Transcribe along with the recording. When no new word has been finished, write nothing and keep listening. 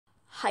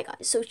Hi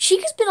guys, so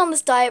Chica's been on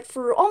this diet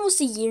for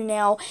almost a year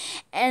now,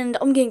 and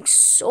I'm getting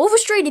so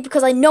frustrated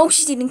because I know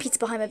she's eating pizza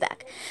behind my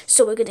back.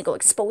 So we're gonna go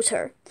expose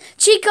her.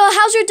 Chica,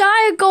 how's your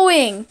diet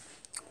going?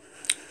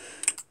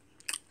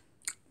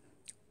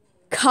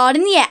 Caught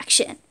in the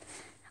action.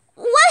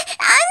 What?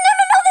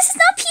 No, this is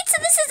not pizza,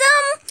 this is,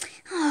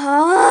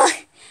 how long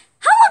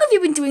have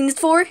you been doing this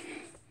for?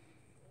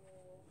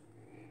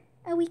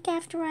 A week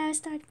after I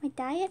started my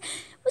diet?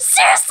 Well,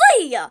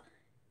 seriously!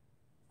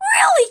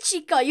 Really,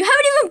 Chica? You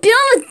haven't even been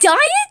on a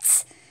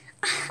diet?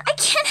 I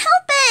can't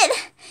help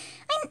it.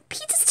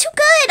 Pizza's too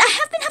good. I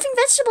have been having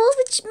vegetables,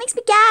 which makes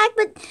me gag,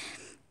 but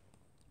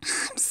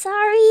I'm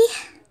sorry.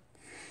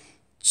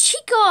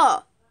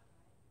 Chica!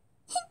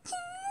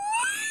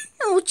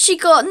 Oh,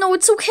 Chica, no,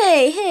 it's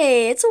okay.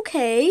 Hey, it's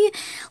okay.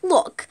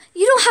 Look,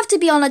 you don't have to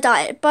be on a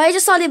diet, but I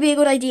just thought it'd be a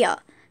good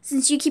idea,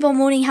 since you keep on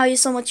moaning how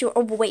you're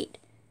overweight.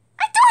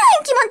 I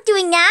don't keep on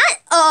doing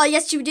that.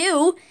 Yes, you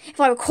do. If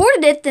I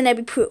recorded it, then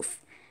that'd be proof.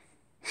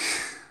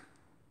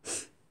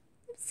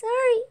 I'm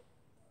sorry.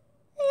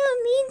 I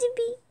don't mean to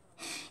be.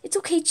 It's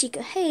okay,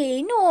 Chica.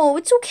 Hey, no,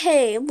 it's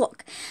okay.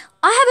 Look,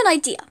 I have an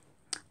idea.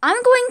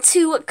 I'm going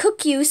to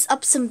cook you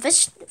up some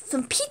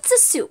pizza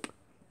soup.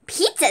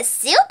 Pizza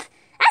soup?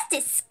 That's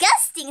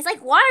disgusting. It's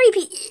like watery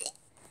pizza.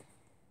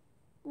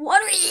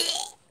 Watery.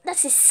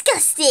 That's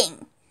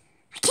disgusting.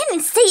 I can't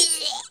even say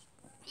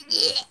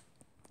it.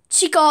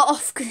 Chica, oh,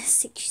 for goodness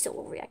sake, she's so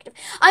overreactive.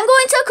 I'm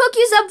going to cook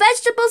you some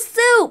vegetable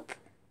soup.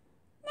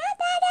 Not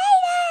that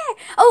either.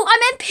 Oh, I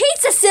meant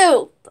pizza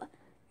soup.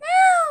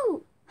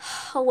 No.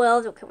 Oh, well,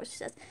 I don't care what she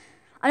says.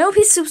 I know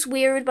pizza soup's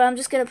weird, but I'm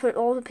just going to put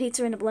all the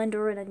pizza in a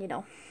blender and then,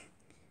 up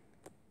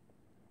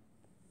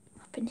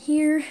in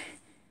here.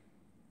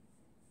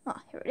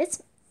 Oh, here it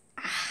is.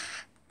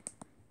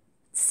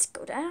 Let's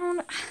go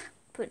down.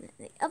 Put it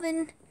in the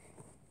oven.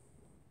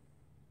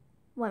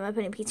 Why am I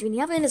putting pizza in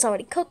the oven? It's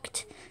already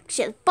cooked.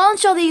 She has a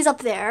bunch of these up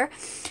there.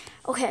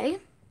 Okay.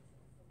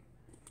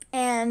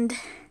 And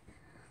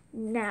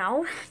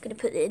now, I'm going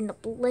to put it in the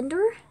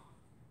blender.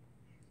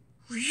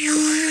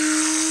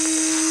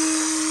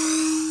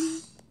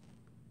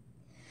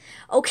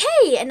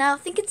 Okay, and now I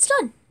think it's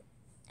done.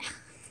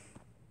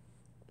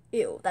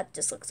 Ew, that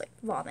just looks like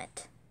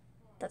vomit.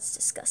 That's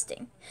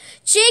disgusting.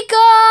 Chica,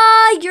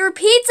 your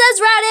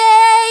pizza's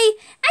ready!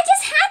 I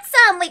just had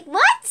some. Wait,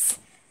 what?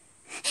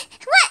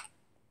 What?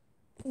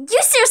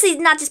 You seriously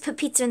did not just put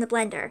pizza in the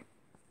blender.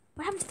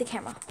 What happened to the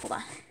camera? Hold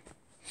on.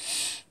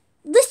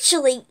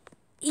 Literally,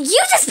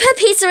 you just put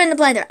pizza in the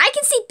blender. I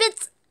can see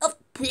bits of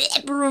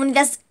pepperoni.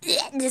 That's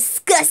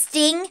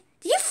disgusting.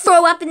 Did you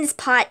throw up in this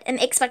pot and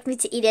expect me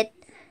to eat it?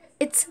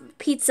 It's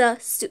pizza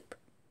soup.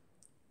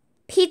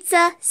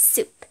 Pizza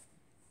soup.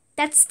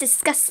 That's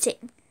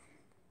disgusting.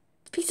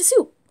 Pizza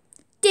soup.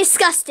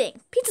 Disgusting.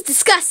 Pizza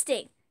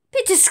disgusting.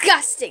 Pizza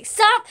disgusting.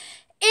 Stop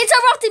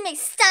interrupting me.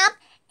 Stop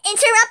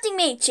interrupting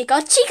me,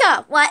 Chica.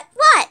 Chica, what?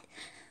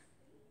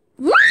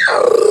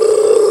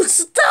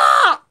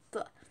 Stop!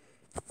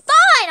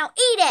 Fine, I'll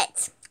eat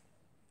it.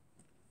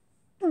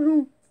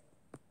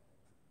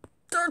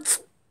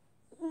 That's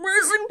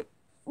amazing.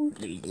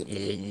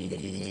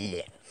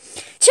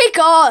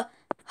 Chica!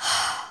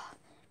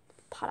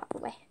 Pot out the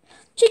way.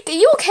 Chica,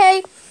 you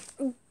okay?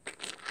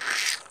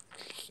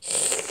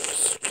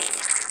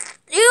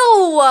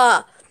 Ew!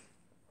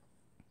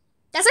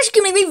 That's actually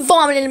gonna make me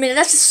vomit in a minute.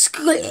 That's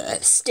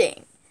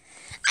disgusting.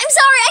 I'm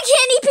sorry, I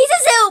can't eat pizza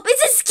soup.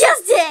 It's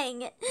disgusting.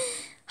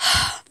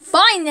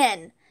 Fine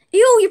then.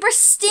 Ew, your breath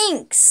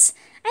stinks.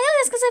 I know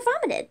that's because I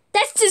vomited.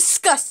 That's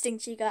disgusting,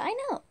 Chica. I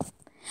know.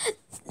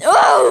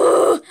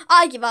 Oh,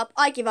 I give up.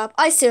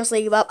 I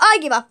seriously give up. I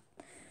give up.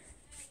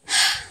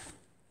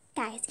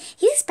 Guys,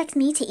 he expects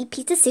me to eat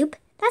pizza soup?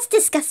 That's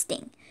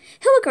disgusting.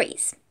 Who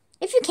agrees?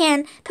 If you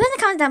can, put in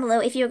the comments down below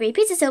if you agree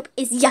pizza soup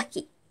is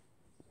yucky.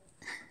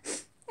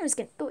 I was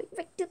gonna go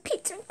right to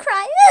pizza and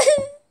cry.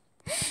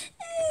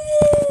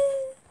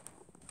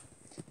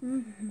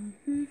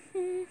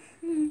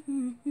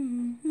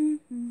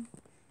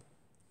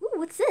 Ooh,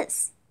 what's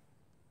this?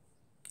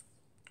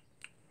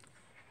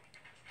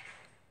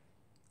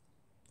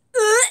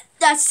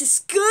 That's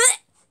just good.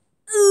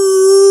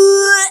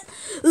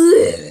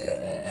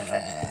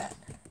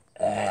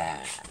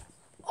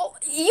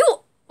 Oh,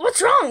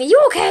 what's wrong? Are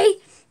you okay?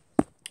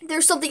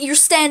 There's something, you're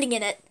standing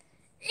in it.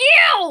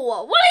 Ew,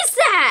 what is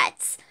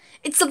that?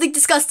 It's something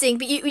disgusting,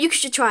 but you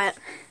should try it.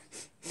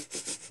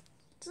 It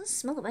doesn't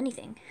smell of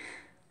anything.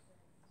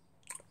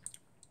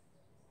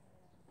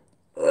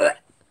 Ew,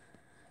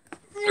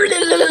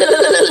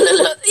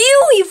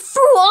 you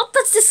threw up?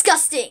 That's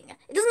disgusting.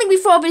 It doesn't make me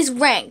throw up, it's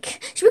rank.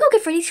 Should we go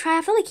get Freddy to try?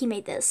 I feel like he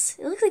made this.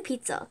 It looks like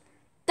pizza.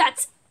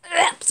 That's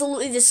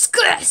absolutely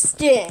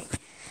disgusting.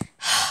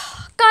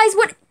 Guys,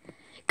 what?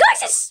 Guys,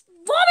 there's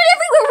vomit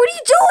everywhere. What are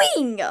you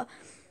doing?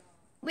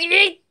 We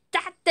need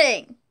that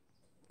thing.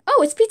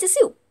 Oh, it's pizza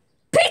soup.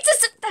 Pizza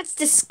soup. That's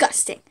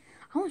disgusting.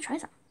 I want to try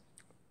some.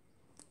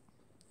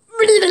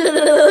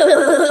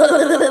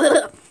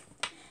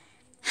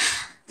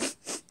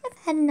 I've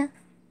had enough.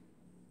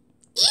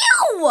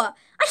 Ew!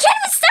 I can't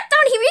even step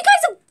down here. You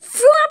guys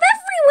threw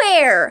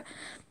there.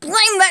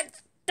 Blame that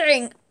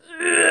thing.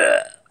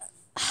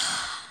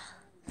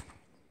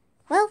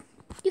 Well,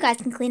 you guys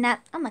can clean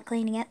that. I'm not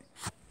cleaning it.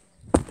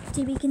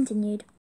 To be continued.